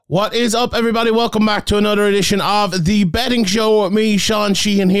What is up, everybody? Welcome back to another edition of The Betting Show with me, Sean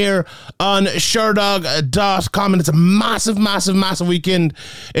Sheehan, here on Sherdog.com. And it's a massive weekend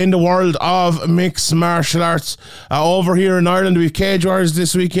in the world of mixed martial arts. Over here in Ireland, we have Cage Warriors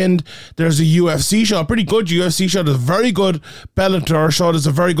this weekend. There's a UFC show, a pretty good UFC show. There's a very good Bellator show. There's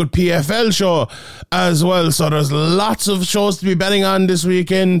a very good PFL show as well. So there's lots of shows to be betting on this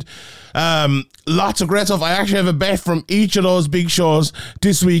weekend. Lots of great stuff. I actually have a bet from each of those big shows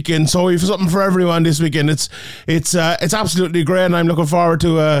this weekend, so we've something for everyone this weekend. It's absolutely great, and I'm looking forward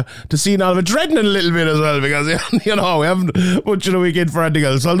to seeing all of it, dreading it a little bit as well, because we haven't much of the weekend for anything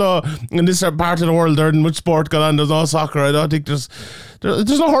else. Although in this part of the world there isn't much sport going on. There's no soccer. I don't think there's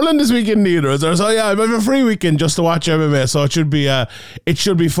no hurling this weekend either, is there? So yeah, I have a free weekend just to watch MMA, so it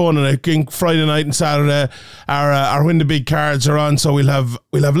should be fun. And I think Friday night and Saturday are when the big cards are on, so we'll have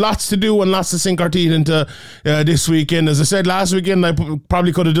lots to do and lots to sink our teeth into this weekend. As I said last weekend, I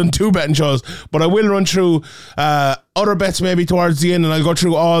probably could have done 2 betting shows, but I will run through other bets maybe towards the end, and I'll go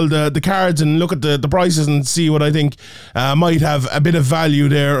through all the cards and look at the prices and see what I think might have a bit of value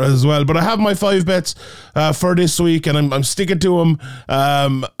there as well. But I have my 5 bets for this week, and I'm sticking to them,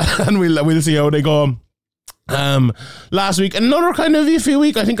 and we'll see how they go. Last week, another kind of iffy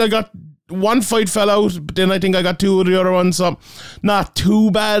week. I think I got one fight fell out, but then I think I got 2 of the other ones, so not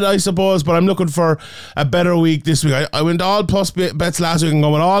too bad, I suppose, but I'm looking for a better week this week. I went all plus bets last week and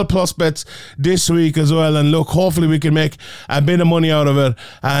going all plus bets this week as well, and look, hopefully we can make a bit of money out of it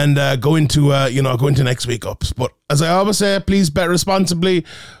and go into next week ups. But as I always say, please bet responsibly.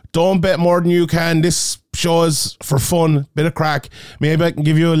 Don't bet more than you can. This show is for fun, bit of crack. Maybe I can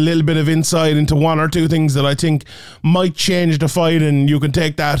give you a little bit of insight into 1 or 2 things that I think might change the fight, and you can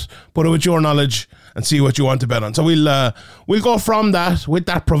take that, put it with your knowledge, and see what you want to bet on. So we'll go from that with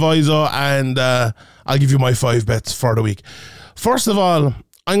that proviso, and I'll give you my 5 bets for the week. First of all,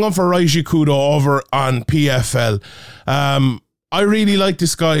 I'm going for Raiji Kudo over on PFL. I really like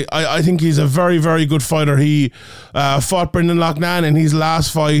this guy. I think he's a very, very good fighter. He fought Brendan Loughnane in his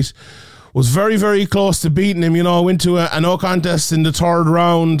last fight. Was very, very close to beating him. Went to a no contest in the 3rd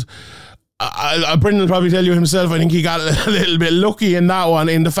round. Brendan will probably tell you himself, I think he got a little bit lucky in that one,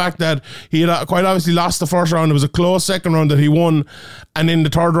 in the fact that he had quite obviously lost the 1st round. It was a close 2nd round that he won, and in the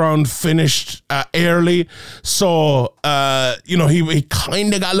 3rd round finished early. So, he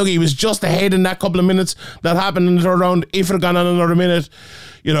kind of got lucky. He was just ahead in that couple of minutes that happened in the 3rd round. If it had gone on another minute,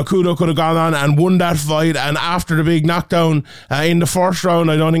 Kudo could have gone on and won that fight. And after the big knockdown in the 1st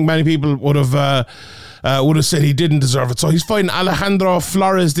round, I don't think many people would have said he didn't deserve it. So he's fighting Alejandro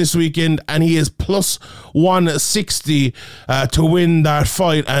Flores this weekend, and he is plus 160 to win that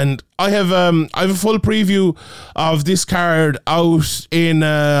fight. And I have a full preview of this card out in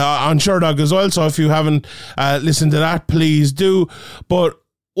on Sherdog as well. So if you haven't listened to that, please do. But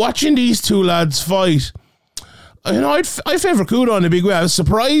watching these 2 lads fight, I favour Kudo in a big way. I was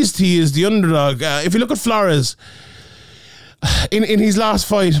surprised he is the underdog. If you look at Flores in his last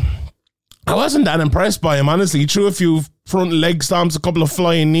fight, I wasn't that impressed by him, honestly. He threw a few front leg stomps, a couple of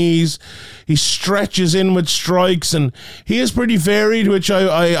flying knees. He stretches in with strikes, and he is pretty varied, which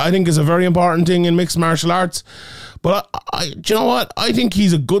I think is a very important thing in mixed martial arts. But do you know what? I think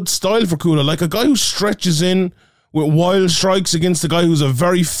he's a good style for Kudo. Like a guy who stretches in with wild strikes against a guy who's a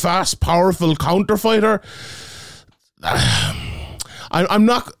very fast, powerful counter fighter. I'm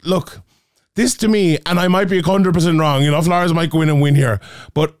not... Look, this to me, and I might be 100% wrong, Flores might go in and win here,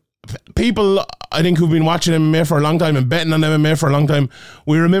 but people, I think, who've been watching MMA for a long time and betting on MMA for a long time,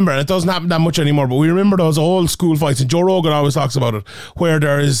 we remember, and it doesn't happen that much anymore, but we remember those old school fights, and Joe Rogan always talks about it, where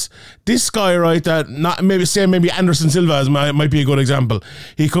there is this guy, right, that maybe Anderson Silva might be a good example.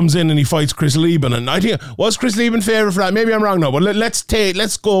 He comes in and he fights Chris Lieben, and I think, was Chris Lieben favourite for that? Maybe I'm wrong now, but let's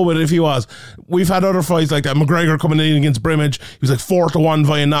go with it if he was. We've had other fights like that. McGregor coming in against Brimage, he was like 4-1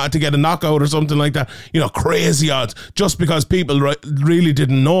 via not to get a knockout or something like that. Crazy odds, just because people really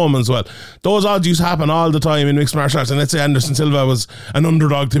didn't know him as well. Those odds used to happen all the time in mixed martial arts, and let's say Anderson Silva was an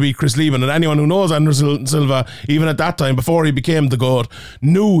underdog to beat Chris Lieben, and anyone who knows Anderson Silva, even at that time, before he became the GOAT,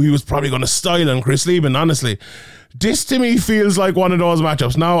 knew he was probably going to style on Chris Lieben, honestly. This to me feels like one of those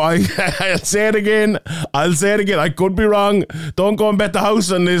matchups. Now, I'll say it again. I could be wrong. Don't go and bet the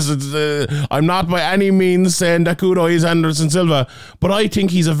house on this. I'm not by any means saying that Kudo is Anderson Silva, but I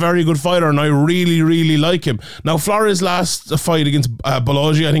think he's a very good fighter, and I really, really like him. Now, Flores' last fight against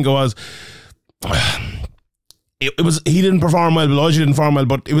Balogi, I think it was... He didn't perform well. Balogi didn't perform well,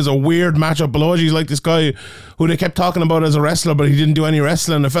 but it was a weird matchup. Balogi's like this guy who they kept talking about as a wrestler, but he didn't do any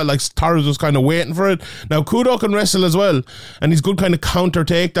wrestling. It felt like Torres was kind of waiting for it. Now, Kudo can wrestle as well, and he's good kind of counter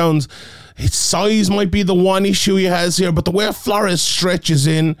takedowns. His size might be the one issue he has here, but the way Flores stretches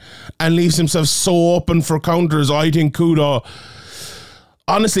in and leaves himself so open for counters, I think Kudo,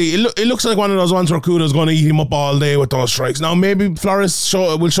 honestly, it looks like one of those ones where Kudo's going to eat him up all day with those strikes. Now, maybe Flores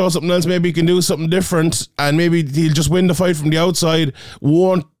will show something else. Maybe he can do something different, and maybe he'll just win the fight from the outside,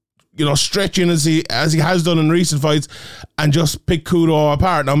 won't, stretch in as he has done in recent fights, and just pick Kudo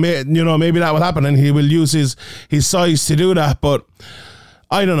apart. Now, maybe that will happen, and he will use his size to do that, but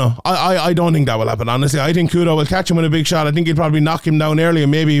I don't know. I don't think that will happen, honestly. I think Kudo will catch him with a big shot. I think he'll probably knock him down early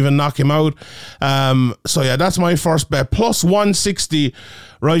and maybe even knock him out. So yeah, that's my first bet. Plus 160,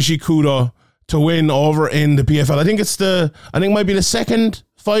 Raishi Kudo to win over in the PFL. I think it might be the second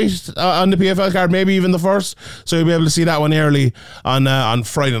fight on the PFL card, maybe even the first. So you'll be able to see that one early on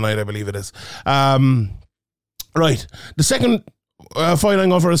Friday night, I believe it is. Right. The second fight I'm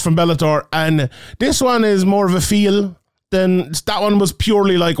going for is from Bellator, and this one is more of a feel. Then that one was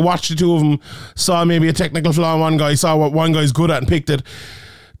purely like, watch the two of them, saw maybe a technical flaw in one guy, saw what one guy's good at and picked it.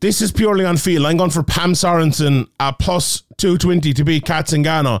 This is purely on feel. I'm going for Pam Sorensen at plus 220 to beat Kat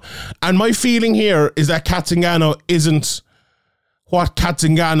Zingano. And my feeling here is that Kat Zingano isn't what Kat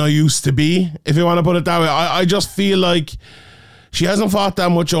Zingano used to be, if you want to put it that way. I just feel like she hasn't fought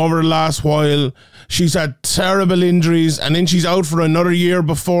that much over the last while. She's had terrible injuries, and then she's out for another year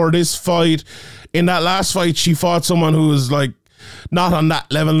before this fight. In that last fight, she fought someone who was like not on that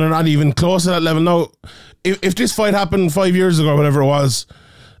level or not even close to that level. Now, if this fight happened 5 years ago or whatever it was,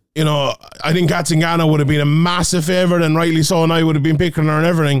 I think Kat Zingano would have been a massive favourite, and rightly so, and I would have been picking her and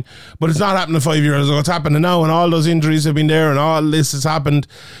everything. But it's not happening 5 years ago. It's happening now, and all those injuries have been there, and all this has happened.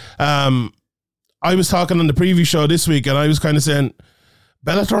 I was talking on the preview show this week, and I was kind of saying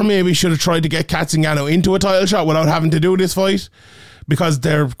Bellator maybe should have tried to get Kat Zingano into a title shot without having to do this fight, because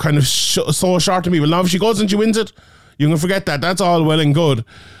they're kind of so short to people. Now, if she goes and she wins it, you can forget that. That's all well and good.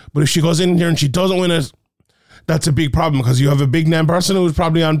 But if she goes in here and she doesn't win it, that's a big problem, because you have a big name person who's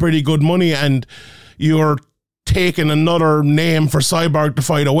probably on pretty good money, and you're taking another name for Cyborg to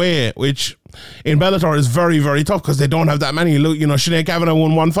fight away, which in Bellator is very, very tough because they don't have that many. Sinead Kavanagh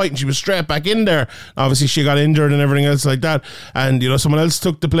won one fight and she was straight back in there. Obviously, she got injured and everything else like that, and someone else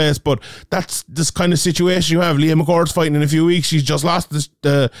took the place. But that's this kind of situation you have. Leah McCord's fighting in a few weeks. She's just lost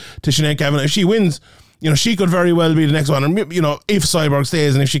to Sinead Kavanagh. If she wins, she could very well be the next one. And if Cyborg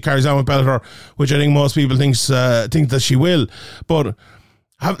stays and if she carries on with Bellator, which I think most people think that she will. But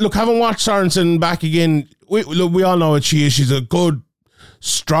having watched Sorensen back again, we all know what she is. She's a good,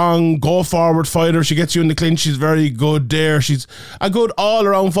 strong, go-forward fighter. She gets you in the clinch. She's very good there. She's a good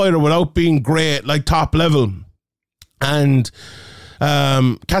all-around fighter without being great, like top level. And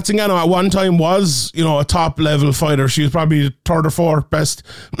Kat Zingano at one time was, a top-level fighter. She was probably the third or fourth best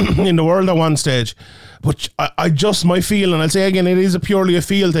in the world at one stage. But I just, my feel, and I'll say again, it is purely a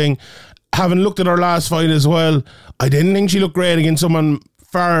feel thing. Having looked at her last fight as well, I didn't think she looked great against someone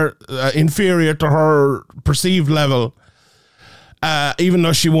far inferior to her perceived level, even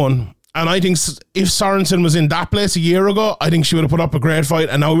though she won. And I think if Sorensen was in that place a year ago, I think she would have put up a great fight.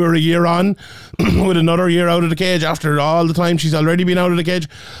 And now we're a year on with another year out of the cage after all the time she's already been out of the cage.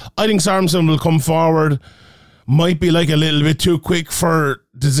 I think Sorensen will come forward. Might be like a little bit too quick for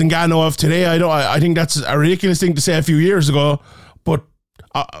the Zingano of today. I think that's a ridiculous thing to say a few years ago, but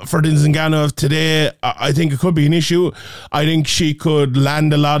for the Zingano of today, I think it could be an issue. I think she could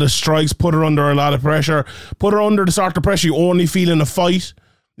land a lot of strikes, put her under a lot of pressure, put her under the sort of pressure you only feel in a fight.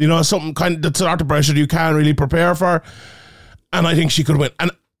 Something kind of the sort of pressure you can't really prepare for. And I think she could win.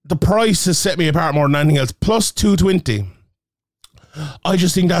 And the price has set me apart more than anything else. Plus 220. I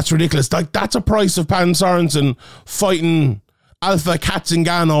just think that's ridiculous. Like, that's a price of Pam Sorensen fighting Alpha Kat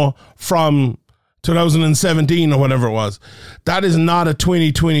Zingano from 2017 or whatever it was. That is not a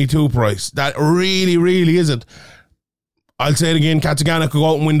 2022 price. That really, really isn't. I'll say it again, Kat Zingano could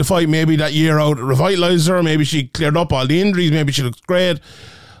go out and win the fight. Maybe that year out revitalised her. Maybe she cleared up all the injuries. Maybe she looks great.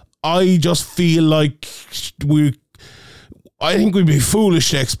 I just feel like I think we'd be foolish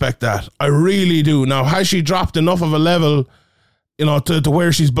to expect that. I really do. Now, has she dropped enough of a level, to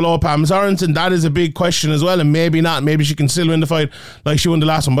where she's below Pam Sorensen? That is a big question as well, and maybe not. Maybe she can still win the fight like she won the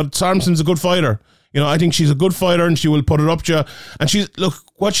last one. But Sorensen's a good fighter. I think she's a good fighter, and she will put it up to you. And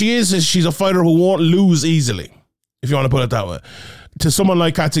what she is she's a fighter who won't lose easily, if you want to put it that way, to someone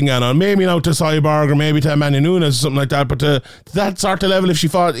like Kat Zingano. Maybe not to Cyborg or maybe to Amanda Nunes or something like that, but to that sort of level, if she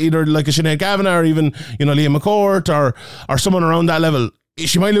fought either like a Sinead Kavanagh or even, Leah McCourt or someone around that level,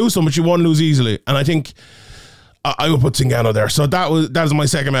 she might lose some, but she won't lose easily. And I think I would put Zingano there. So that is my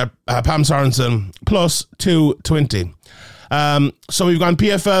second map, Pam Sorensen, plus 220. So we've gone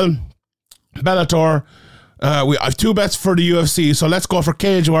PFL, Bellator, I have two bets for the UFC, so let's go for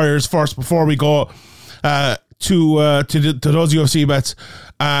Cage Warriors first before we go to those UFC bets.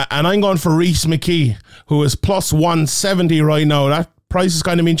 And I'm going for Rhys McKee, who is plus 170 right now. That price has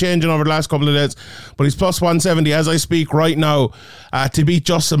kind of been changing over the last couple of days, but he's plus 170 as I speak right now to beat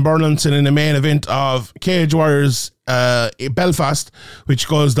Justin Burlinson in the main event of Cage Warriors Belfast, which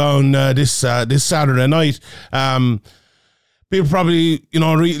goes down this Saturday night. People probably,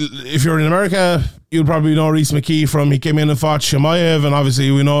 if you're in America, you'll probably know Rhys McKee from, he came in and fought Chimaev, and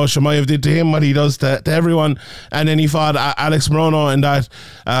obviously we know Chimaev did to him what he does to everyone, and then he fought Alex Morono in that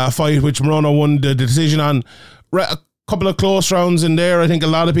fight, which Morono won the decision on. A couple of close rounds in there. I think a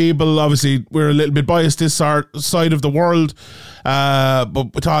lot of people, obviously, we're a little bit biased this side of the world,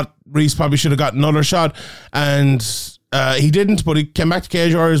 but we thought Rhys probably should have got another shot, and he didn't, but he came back to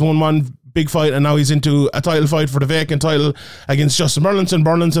Cage Warriors, won one big fight, and now he's into a title fight for the vacant title against Justin Burlinson.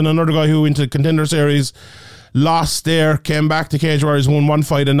 Burlinson, another guy who into Contender Series, lost there, came back to Cage Warriors, won one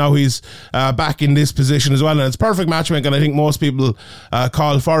fight, and now he's back in this position as well. And it's perfect matchmaking. I think most people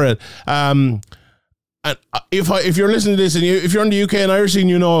call for it. And if you're listening to this, and if you're in the UK and Irish scene,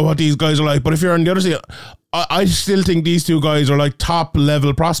 you know what these guys are like. But if you're on the other scene, I still think these two guys are like top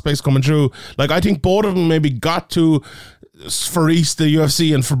level prospects coming through. Like, I think both of them maybe got to, for Rhys, the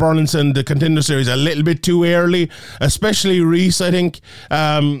UFC, and for Burlinson, the Contender Series, a little bit too early, especially Rhys. I think,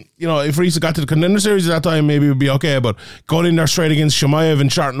 if Rhys had got to the Contender Series at that time, maybe it would be okay, but going in there straight against Chimaev in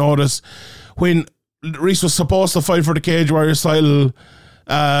short notice, when Rhys was supposed to fight for the Cage Warriors title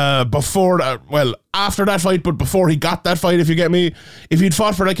before that, well, after that fight, but before he got that fight, if you get me, if he'd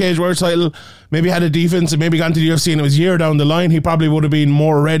fought for the Cage Warriors title, maybe had a defense and maybe gone to the UFC and it was a year down the line, he probably would have been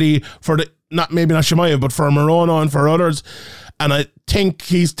more ready for not Chimaev, but for Morono and for others. And I think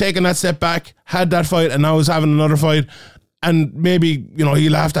he's taken that step back, had that fight, and now is having another fight. And maybe,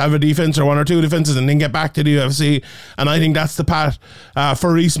 he'll have to have a defense or one or two defenses and then get back to the UFC. And I think that's the path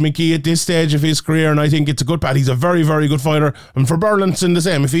for Rhys McKee at this stage of his career. And I think it's a good path. He's a very, very good fighter. And for Burlinson, the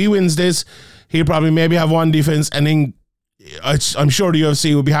same. If he wins this, he'll probably maybe have one defense, and then I'm sure the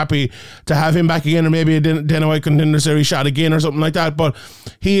UFC will be happy to have him back again, or maybe a Dana White Contender Series shot again or something like that. But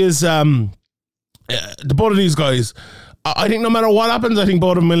he is, the both of these guys, I think no matter what happens, I think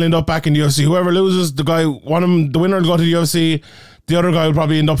both of them will end up back in the UFC. Whoever loses, the winner will go to the UFC. The other guy will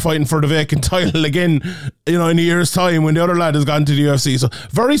probably end up fighting for the vacant title again, in a year's time when the other lad has gone to the UFC. So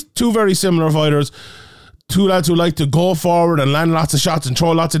two very similar fighters. Two lads who like to go forward and land lots of shots and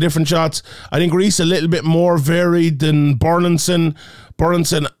throw lots of different shots. I think Rhys a little bit more varied than Burlinson.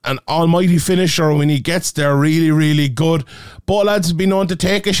 Burlinson, an almighty finisher when he gets there, really, really good. Both lads have been known to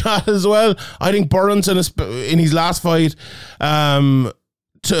take a shot as well. I think Burlinson, in his last fight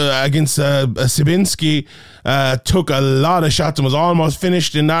against Sabinski, took a lot of shots and was almost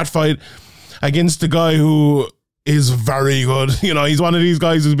finished in that fight against the guy who is very good. He's one of these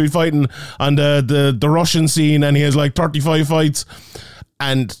guys who's been fighting on the Russian scene, and he has like 35 fights,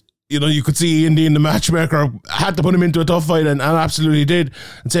 and you could see Indy in the matchmaker had to put him into a tough fight, and absolutely did.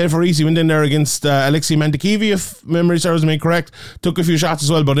 And say for Rhys, he went in there against Alexei Mantakivi, if memory serves me correct, took a few shots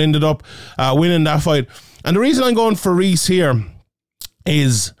as well, but ended up winning that fight. And the reason I'm going for Rhys here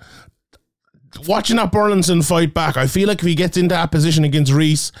is watching that Burlinson fight back. I feel like if he gets into that position against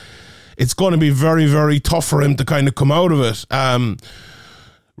Rhys, it's going to be very, very tough for him to kind of come out of it.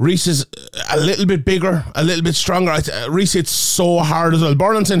 Rhys is a little bit bigger, a little bit stronger. Rhys hits so hard as well.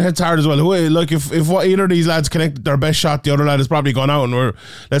 Burlinson hits hard as well. Like if either of these lads connect their best shot, the other lad has probably gone out, and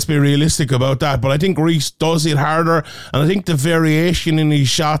let's be realistic about that. But I think Rhys does hit harder, and I think the variation in these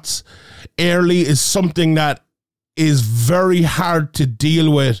shots early is something that is very hard to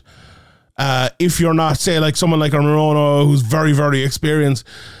deal with if you're not, say, like someone like Morono, who's very, very experienced.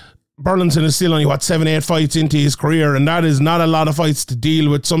 Burlinson is still only, 7-8 fights into his career, and that is not a lot of fights to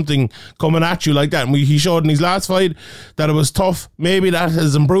deal with something coming at you like that. And he showed in his last fight that it was tough. Maybe that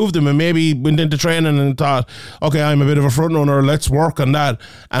has improved him, and maybe he went into training and thought, okay, I'm a bit of a front runner, let's work on that,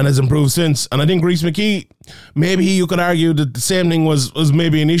 and has improved since. And I think Rhys McKee, maybe you could argue that the same thing was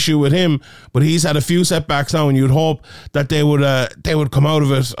maybe an issue with him, but he's had a few setbacks now, and you'd hope that they would come out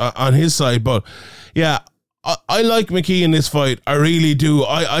of it on his side. But yeah, I like McKee in this fight. I really do.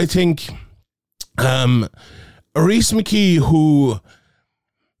 I think Rhys McKee, who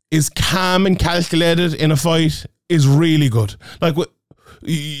is calm and calculated in a fight, is really good. Like,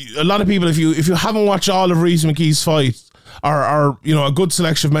 a lot of people, if you haven't watched all of Rhys McKee's fights, or a good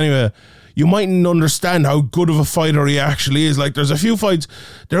selection of them anyway, you mightn't understand how good of a fighter he actually is. Like, there's a few fights,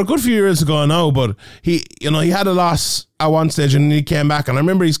 they're a good few years ago now, but he had a loss at one stage and he came back, and I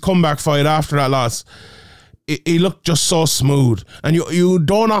remember his comeback fight after that loss. he looked just so smooth. And you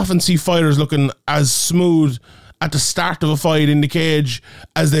don't often see fighters looking as smooth at the start of a fight in the cage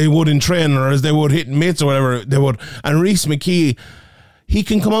as they would in training, or as they would hitting mitts or whatever they would. And Rhys McKee, he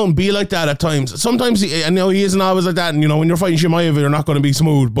can come out and be like that at times. Sometimes, I know he isn't always like that, and when you're fighting Chimaev, you're not going to be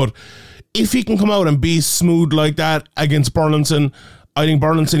smooth, but if he can come out and be smooth like that against Burlinson, I think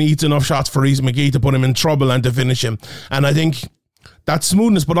Burlinson eats enough shots for Rhys McKee to put him in trouble and to finish him. And I think that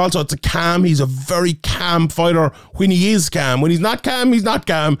smoothness, but also it's a calm. He's a very calm fighter when he is calm. When he's not calm, he's not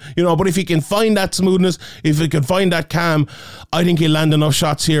calm. But if he can find that smoothness, if he can find that calm, I think he'll land enough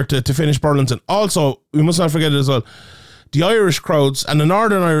shots here to finish Burlinson. Also, we must not forget it as well, the Irish crowds and the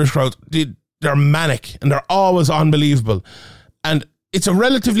Northern Irish crowds, they're manic and they're always unbelievable. And it's a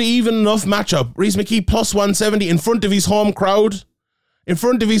relatively even enough matchup. Rhys McKee plus 170 in front of his home crowd. In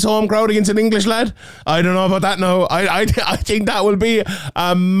front of his home crowd against an English lad. I don't know about that now. I think that will be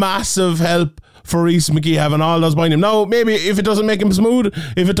a massive help for Rhys McKee having all those behind him. Now, maybe if it doesn't make him smooth,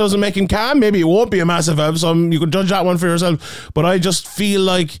 if it doesn't make him calm, maybe it won't be a massive help. So you can judge that one for yourself. But I just feel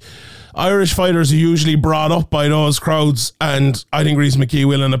like Irish fighters are usually brought up by those crowds, and I think Rhys McKee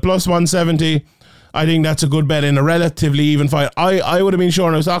will. And a plus 170, I think that's a good bet in a relatively even fight. I would have been sure,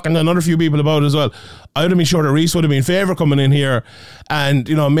 and I was talking to another few people about it as well, I would have been sure that Rhys would have been favourite coming in here, and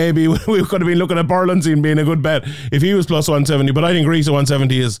maybe we could have been looking at Burlinson being a good bet if he was plus 170, but I think Rhys at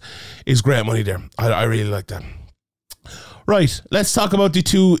 170 is great money there. I really like that. Right, let's talk about the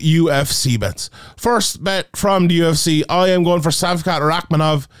two UFC bets. First bet from the UFC, I am going for Shavkat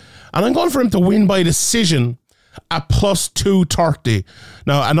Rakhmonov, and I'm going for him to win by decision at plus 230.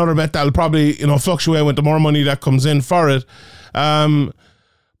 Now, another bet that'll probably, fluctuate with the more money that comes in for it.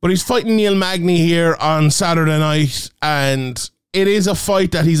 But he's fighting Neil Magny here on Saturday night, and it is a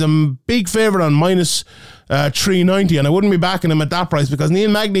fight that he's a big favourite on minus 390, and I wouldn't be backing him at that price because Neil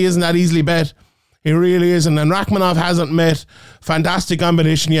Magny isn't that easily bet. He really isn't, and Rakhmonov hasn't met fantastic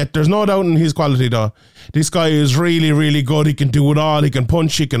competition yet. There's no doubt in his quality, though. This guy is really, really good. He can do it all. He can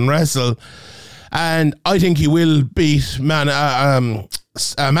punch, he can wrestle. And I think he will beat Magny.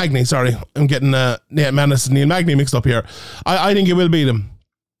 Sorry, I'm getting Manis and Neil Magny mixed up here. I think he will beat him.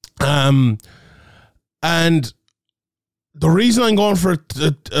 And the reason I'm going for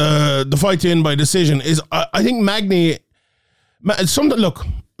the fight to end by decision is I think Magny. Look,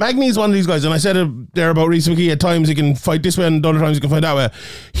 Magny is one of these guys, and I said it there about Rhys McKee. At times he can fight this way, and other times he can fight that way.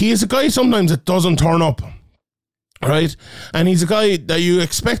 He is a guy sometimes that doesn't turn up. Right? And he's a guy that you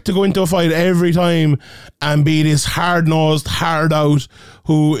expect to go into a fight every time and be this hard-nosed, hard-out,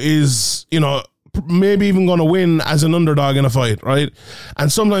 who is, maybe even going to win as an underdog in a fight, right?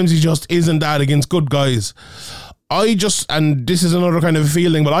 And sometimes he just isn't that against good guys. And this is another kind of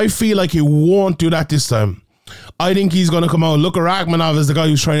feeling, but I feel like he won't do that this time. I think he's going to come out, look at Rakhmonov as the guy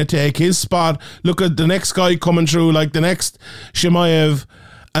who's trying to take his spot, look at the next guy coming through, like the next Chimaev,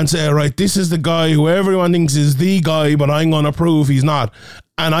 and say, right, this is the guy who everyone thinks is the guy, but I'm going to prove he's not.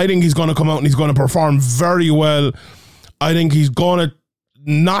 And I think he's going to come out and he's going to perform very well. I think he's going to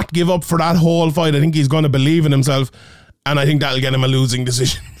not give up for that whole fight. I think he's going to believe in himself, and I think that'll get him a losing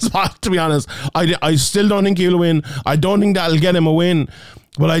decision spot, to be honest. I still don't think he'll win. I don't think that'll get him a win,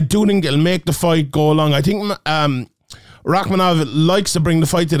 but I do think it'll make the fight go along. I think Rakhmonov likes to bring the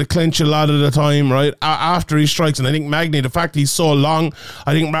fight to the clinch a lot of the time, right, after he strikes. And I think Magny, the fact he's so long,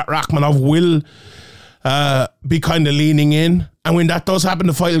 I think Rakhmonov will be kind of leaning in. And when that does happen,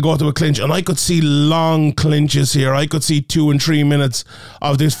 the fight will go to a clinch. And I could see long clinches here. I could see 2 and 3 minutes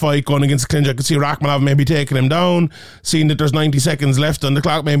of this fight going against the clinch. I could see Rakhmonov maybe taking him down, seeing that there's 90 seconds left on the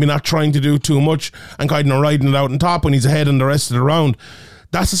clock, maybe not trying to do too much and kind of riding it out on top when he's ahead in the rest of the round.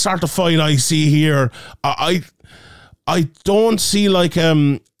 That's the sort of fight I see here. I don't see like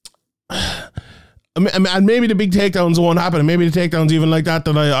and maybe the big takedowns won't happen. Maybe the takedowns even like that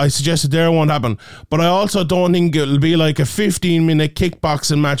I suggested there won't happen. But I also don't think it'll be like a 15-minute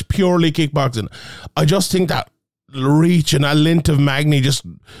kickboxing match, purely kickboxing. I just think that reach and that length of Magny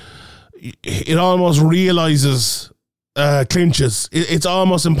it almost realizes clinches. It's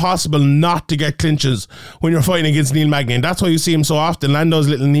almost impossible not to get clinches when you're fighting against Neil Magny, and that's why you see him so often land those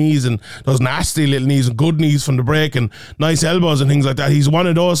little knees and those nasty little knees and good knees from the break and nice elbows and things like that. He's one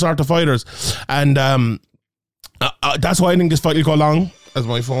of those sort of fighters, and that's why I think this fight will go long. As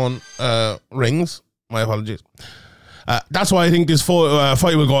my phone rings, my apologies. That's why I think this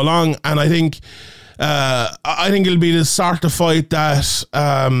fight will go long, and I think it'll be the sort of fight that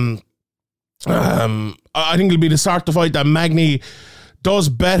I think it'll be the sort of fight that Magny does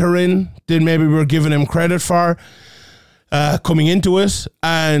better in than maybe we're giving him credit for coming into it,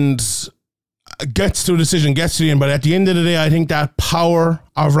 and gets to a decision, gets to the end. But at the end of the day, I think that power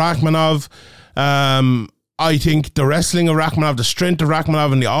of Rakhmonov, I think the wrestling of Rakhmonov, the strength of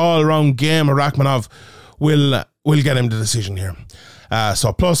Rakhmonov, and the all-around game of Rakhmonov will get him the decision here.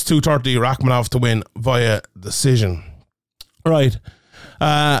 So plus 230 Rakhmonov to win via decision. Right.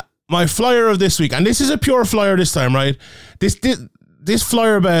 My flyer of this week, and this is a pure flyer this time, right? This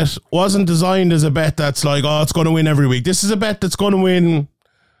flyer bet wasn't designed as a bet that's like, oh, it's going to win every week. This is a bet that's going to win,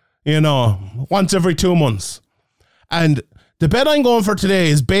 once every 2 months. And the bet I'm going for today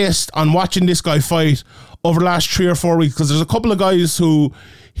is based on watching this guy fight over the last 3 or 4 weeks, because there's a couple of guys who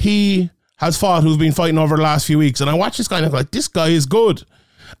he has fought who've been fighting over the last few weeks. And I watch this guy and I'm like, this guy is good.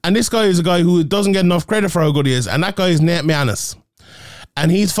 And this guy is a guy who doesn't get enough credit for how good he is. And that guy is Nate Mianis.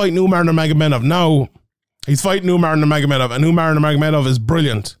 And he's fighting Umar Nurmagomedov. Now, he's fighting Umar Nurmagomedov. And Umar Nurmagomedov is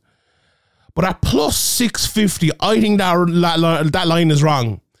brilliant. But at plus 650, I think that line is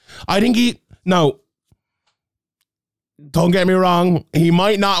wrong. I think now, don't get me wrong, he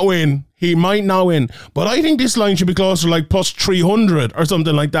might not win. But I think this line should be closer like plus 300 or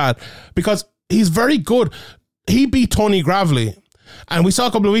something like that. Because he's very good. He beat Tony Gravely. And we saw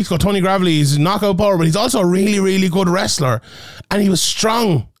a couple of weeks ago, Tony Gravely is knockout power, but he's also a really, really good wrestler. And he was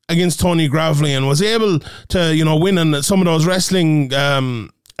strong against Tony Gravely and was able to, win in some of those wrestling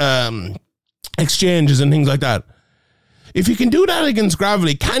exchanges and things like that. If he can do that against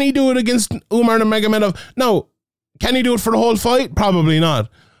Gravely, can he do it against Umar Nurmagomedov? No. Can he do it for the whole fight? Probably not.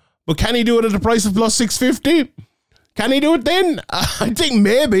 But can he do it at the price of plus 650? Can he do it then? I think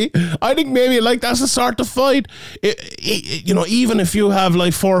maybe like that's the sort of fight. Even if you have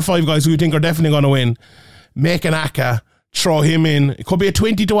like 4 or 5 guys who you think are definitely going to win, make an ACA, throw him in. It could be a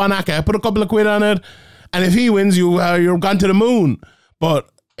 20-1 ACA. Put a couple of quid on it, and if he wins, you're gone to the moon. But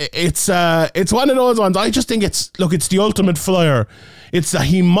it's one of those ones. I just think it's the ultimate flyer. It's that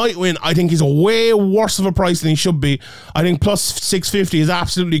he might win. I think he's a way worse of a price than he should be. I think plus 650 is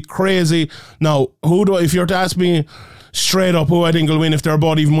absolutely crazy. Now, if you were to ask me straight up who I think will win if they're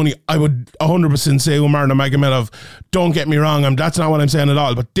about even money, I would 100% say Umar Nurmagomedov. Don't get me wrong, that's not what I'm saying at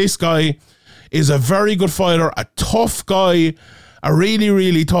all. But this guy is a very good fighter, a tough guy, a really,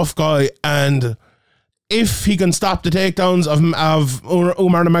 really tough guy, and if he can stop the takedowns of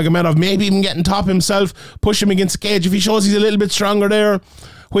Umar Nurmagomedov, maybe even get on top himself, push him against the cage. If he shows he's a little bit stronger there,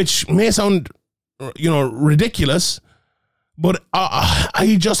 which may sound, ridiculous, but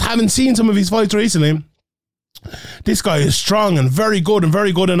I just haven't seen some of his fights recently. This guy is strong and very good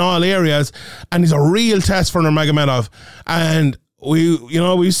in all areas, and he's a real test for Nurmagomedov. And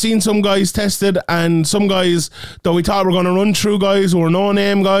we've seen some guys tested, and some guys that we thought were going to run through guys who were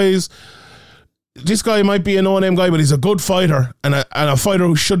no-name guys. This guy might be a no-name guy, but he's a good fighter and a fighter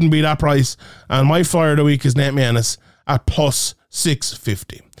who shouldn't be that price. And my flyer of the week is Nate Mianis at plus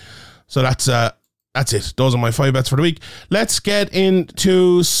 650. So that's it. Those are my 5 bets for the week. Let's get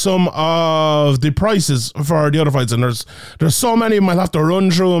into some of the prices for the other fights. And there's so many of them, I'll have to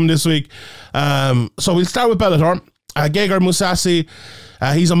run through them this week. So we'll start with Bellator. Gegard Mousasi,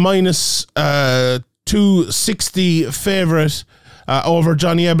 he's a minus 260 favourite. Over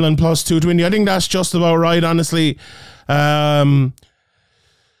Johnny Eblen plus 220. I think that's just about right, honestly. Eblen,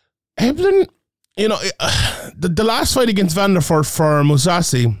 the last fight against Vanderford for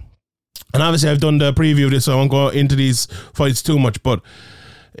Mousasi, and obviously I've done the preview of this, so I won't go into these fights too much, but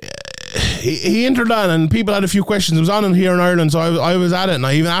he entered on and people had a few questions. It was on here in Ireland, so I was at it and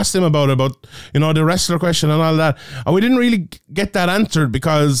I even asked him about it, about the wrestler question and all that, and we didn't really get that answered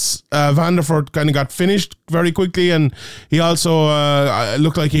because Vanderford kind of got finished very quickly, and he also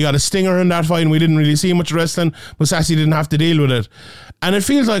looked like he got a stinger in that fight, and we didn't really see much wrestling. Mousasi didn't have to deal with it, and it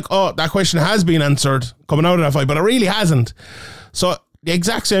feels like that question has been answered coming out of that fight, but it really hasn't. So the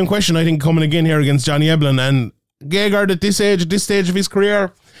exact same question I think coming again here against Johnny Eblen, and Gegard at this stage of his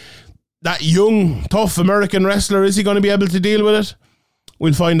career, that young, tough American wrestler, is he going to be able to deal with it?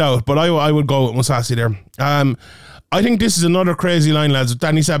 We'll find out, but I would go with Mousasi there. I think this is another crazy line, lads.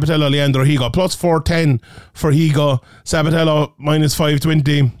 Danny Sabatello, Leandro Higo, plus 410 for Higo. Sabatello, minus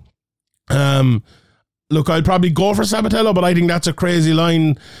 520. Look, I'll probably go for Sabatello, but I think that's a crazy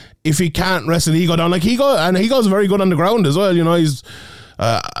line if he can't wrestle Higo down. Like Higo's very good on the ground as well. He's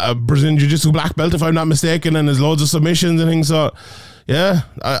a Brazilian Jiu-Jitsu black belt, if I'm not mistaken, and there's loads of submissions and things, so... Yeah,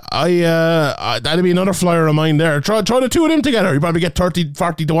 I that'd be another flyer of mine there. Try the two of them together. You probably get 40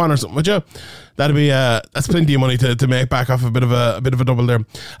 to 1 or something, would you? That'd be that's plenty of money to make back off a bit of a double there.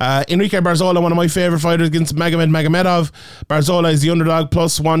 Enrique Barzola, one of my favorite fighters against Magomedov. Barzola is the underdog,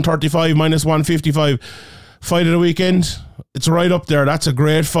 plus 135, minus 155. Fight of the weekend. it's right up there. That's a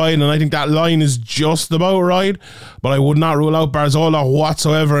great fight, and I think that line is just about right, but I would not rule out Barzola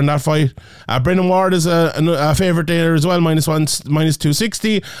whatsoever in that fight. Brendan Ward is a favourite there as well, minus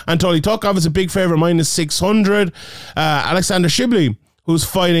 260, and Tolly Tukov is a big favourite, minus 600. Alexander Shibley, who's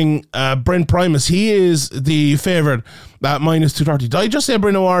fighting Brent Primus, he is the favourite at minus 230. Did I just say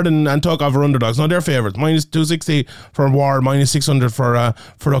Brendan Ward and Tukov are underdogs? No, they're favourites. Minus 260 for Ward, minus 600 for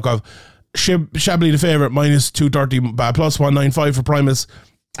Tukov. Shabley the favourite, minus 230, plus 195 for Primus.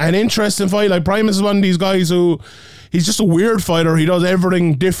 An interesting fight. Like, Primus is one of these guys who, he's just a weird fighter. He does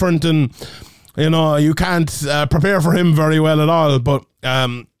everything different, and you know, you can't prepare for him very well at all. But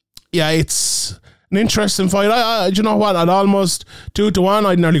yeah, it's an interesting fight. Do you know what? I'd almost 2-1.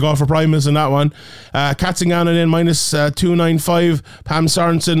 I'd nearly go for Primus in that one. Katzinganen in minus 295. Pam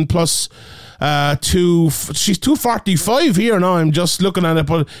Sorensen plus she's 245 here now. I'm just looking at it,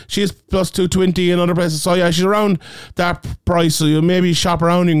 but she's plus 220 in other places. So yeah, she's around that price. So you maybe shop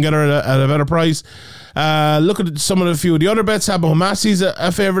around, you can get her at a better price. Look at some of the few of the other bets. Sabo Massey's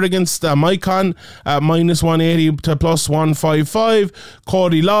a favourite against Maicon at minus 180 to plus 155.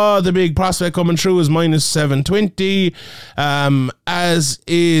 Cody Law, the big prospect coming through, is minus 720. As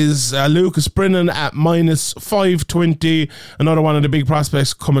is Lucas Brennan at minus 520. Another one of the big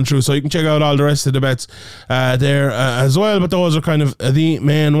prospects coming through. So you can check out all the rest of the bets there as well. But those are kind of the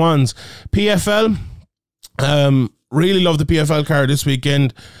main ones. PFL. Really love the PFL card this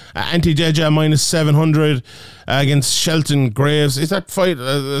weekend. Anti-Jeja minus 700 against Shelton Graves. Is that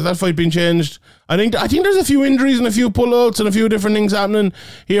fight being changed? I think there's a few injuries and a few pullouts and a few different things happening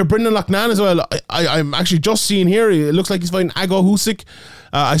here. Brendan Loughnane as well. I'm actually just seeing here, it looks like he's fighting Ago Husic.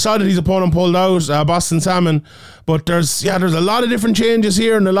 I saw that his opponent pulled out, Boston Salmon, but there's a lot of different changes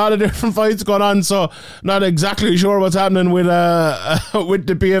here and a lot of different fights going on, so not exactly sure what's happening with the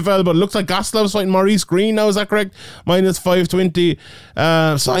PFL, but it looks like Goslov's fighting Maurice Green now, is that correct? Minus 520.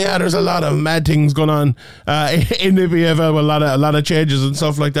 So yeah, there's a lot of mad things going on in the PFL with a lot of changes and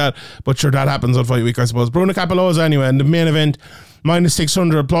stuff like that, but sure, that happens on fight week, I suppose. Bruno Capoloza anyway, in the main event, minus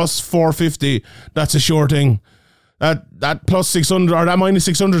 600 plus 450. That's a sure thing. That plus 600 or that minus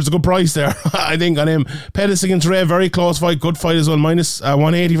 600 is a good price there, I think, on him. Pettis against Ray, very close fight, good fight as well. Minus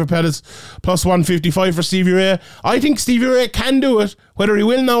 180 for Pettis, plus 155 for Stevie Ray. I think Stevie Ray can do it. Whether he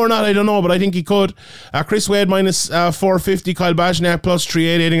will now or not, I don't know, but I think he could. Chris Wade minus 450, Kyle Bashnak plus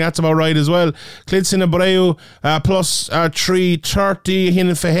 380. I think that's about right as well. Clidson Abreu plus 330.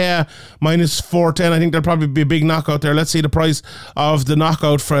 Hinan Fahea minus 410. I think there'll probably be a big knockout there. Let's see the price of the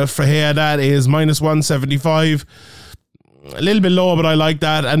knockout for Fahea. That is minus 175. A little bit low, but I like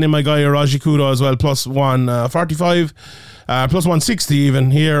that. And then my guy Raji Kudo as well, plus 145, plus 160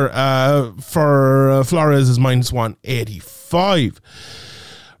 even here. For Flores is minus 185.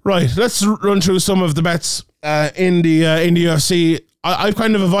 Right, let's run through some of the bets in the UFC. I've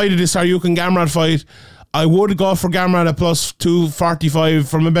kind of avoided this Saryukin Gamrot fight. I would go for Gamrot at plus 245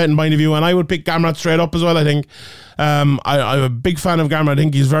 from a betting point of view, and I would pick Gamrot straight up as well, I think. I'm a big fan of Gamrot. I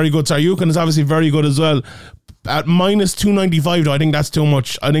think he's very good. Saryukin is obviously very good as well. At minus 295, though, I think that's too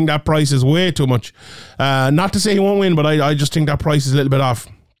much. I think that price is way too much. Not to say he won't win, but I just think that price is a little bit off.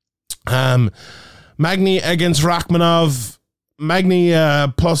 Magny against Rakhmonov. Magny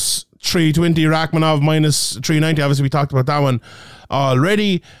plus 320, Rakhmonov minus 390. Obviously, we talked about that one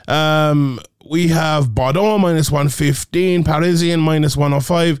already. We have Baudon minus 115, Parisian minus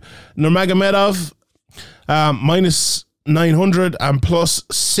 105, Nurmagomedov minus 900 and plus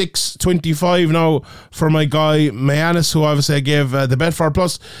 625 now for my guy Mayanis, who obviously I gave the bet for,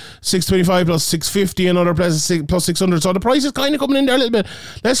 plus 625 plus 650 and other places plus 600. So the price is kind of coming in there a little bit.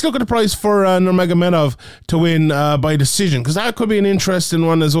 Let's look at the price for Nurmagomedov to win by decision, because that could be an interesting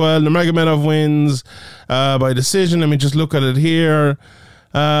one as well. Nurmagomedov wins by decision. Let me just look at it here.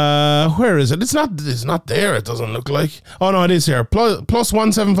 Where is it? It's not there. It doesn't look like. Oh no, it is here. Plus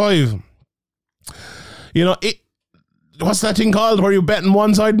 175. You know, what's that thing called where you bet on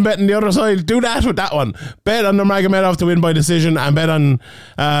one side and bet on the other side? Do that with that one. Bet on Nurmagomedov to win by decision, and bet on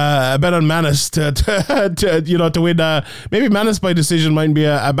Manis to win. Maybe Manis by decision might be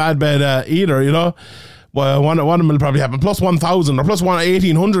a bad bet either. You know. Well, one of them will probably happen. Plus 1,000 or plus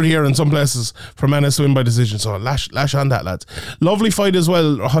 1,800 here in some places for Manis to win by decision. So lash on that, lads. Lovely fight as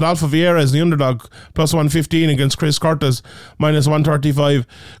well. Rodolfo Vieira is the underdog. Plus 115 against Chris Curtis. Minus 135.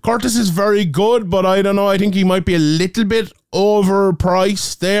 Curtis is very good, but I don't know. I think he might be a little bit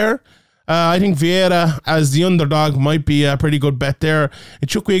overpriced there. I think Vieira as the underdog might be a pretty good bet there.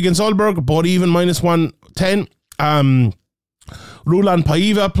 Ichukwi against Ulberg, but even minus 110. Rulan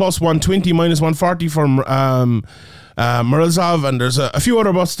Paiva plus 120, minus 140 from Morozov, and there's a few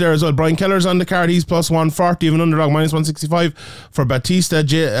other butts there as well. Brian Keller's on the card, he's plus 140, even underdog minus 165 for Batista.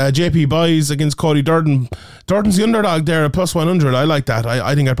 JP buys against Cody Durden. Durden's the underdog there at plus 100. I like that.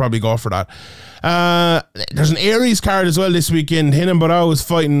 I think I'd probably go for that. There's an Aries card as well this weekend. Hinan Barao is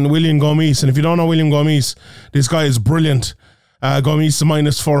fighting William Gomis, and if you don't know William Gomis, this guy is brilliant. Gomis to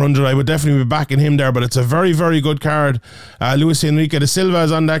minus 400. I would definitely be backing him there, but it's a very, very good card. Luis Enrique de Silva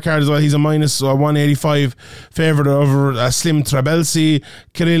is on that card as well. He's a minus 185 favourite over Slim Trabelsi.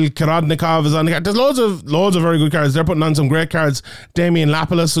 Kirill Karadnikov is on the card. There's loads of very good cards. They're putting on some great cards. Damian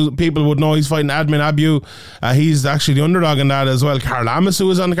Lapalus, who people would know, he's fighting Admin Abu. He's actually the underdog in that as well. Karl Amisu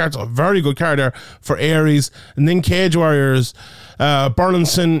is on the card, so a very good card there for Aries. And then Cage Warriors.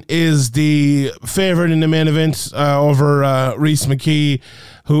 Burlinson is the favourite in the main event over Reese McKee,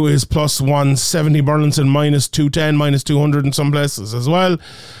 who is plus 170. Burlinson minus 210, minus 200 in some places as well.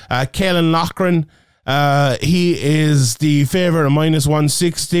 Caelan Loughran, he is the favourite at minus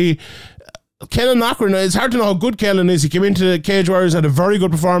 160. Caelan Loughran, it's hard to know how good Caelan is. He came into the Cage Warriors, had a very good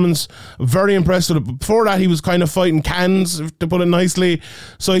performance, very impressed with it. Before that, he was kind of fighting cans, to put it nicely.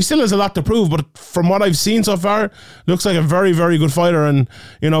 So he still has a lot to prove, but from what I've seen so far, looks like a very, very good fighter. And,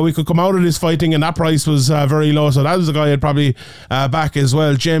 you know, we could come out of this fighting, and that price was very low. So that was the guy I'd probably back as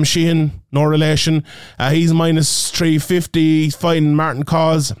well. James Sheehan, no relation. He's minus 350. He's fighting Martin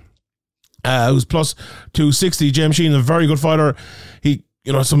Cause, who's plus 260. James Sheehan, a very good fighter.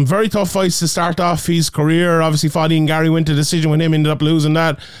 Some very tough fights to start off his career. Obviously, Foddy and Gary went to decision when him, ended up losing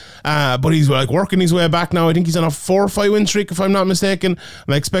that. But he's working his way back now. I think he's on a 4-fight win streak, if I'm not mistaken.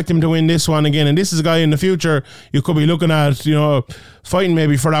 And I expect him to win this one again. And this is a guy in the future you could be looking at, fighting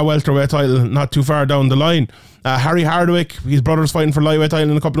maybe for that welterweight title not too far down the line. Harry Hardwick, his brother's fighting for lightweight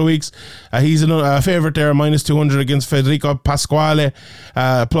title in a couple of weeks. He's a favourite there, minus 200 against Federico Pasquale,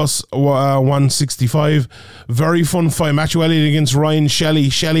 plus 165. Very fun fight. Matthew Elliott against Ryan Shelley.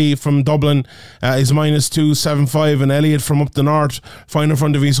 Shelley from Dublin is minus 275, and Elliott from up the north, fighting in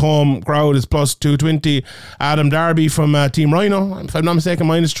front of his home crowd, is plus 220. Adam Darby from Team Rhino, if I'm not mistaken,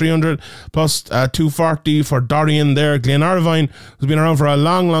 minus 300, plus 240 for Dorian there. Glenn Irvine, who's been around for a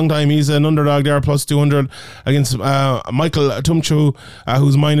long, long time, he's an underdog there, plus 200 against Michael Tumchu,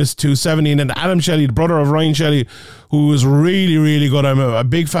 who's minus 270. And then Adam Shelley, the brother of Ryan Shelley, who is really, really good. I'm a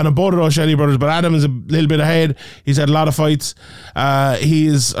big fan of both of those Shelley brothers, but Adam is a little bit ahead. He's had a lot of fights. He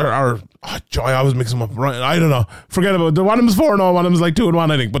is, I always mix them up. Right, I don't know. Forget about it. One of them is 4-0, one of them is like 2-1,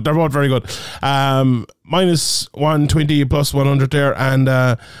 I think, but they're both very good. Minus 120, plus 100 there, and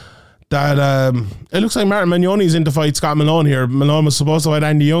it looks like Martin Magnoni's in to fight Scott Malone here. Malone was supposed to fight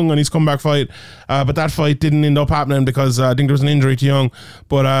Andy Young on his comeback fight, but that fight didn't end up happening because I think there was an injury to Young.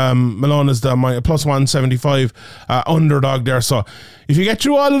 But Malone is the plus 175 underdog there. So if you get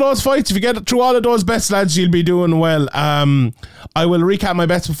through all of those fights, if you get through all of those bets, lads, you'll be doing well. I will recap my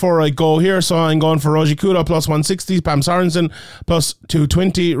bets before I go here. So I'm going for Roji Kuda, plus 160, Pam Sorensen, plus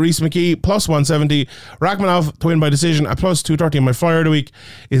 220, Reese McKee, plus 170, Rakhmonov to win by decision, at plus 230. And my flyer of the week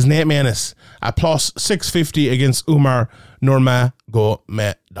is Nate Maness at plus 650 against Umar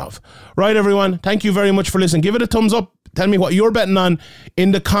Nurmagomedov. Right, everyone, thank you very much for listening. Give it a thumbs up. Tell me what you're betting on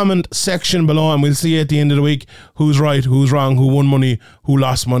in the comment section below, and we'll see you at the end of the week who's right, who's wrong, who won money, who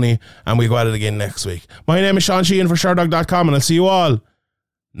lost money, and we'll go at it again next week. My name is Sean Sheehan for Sherdog.com, and I'll see you all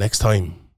next time.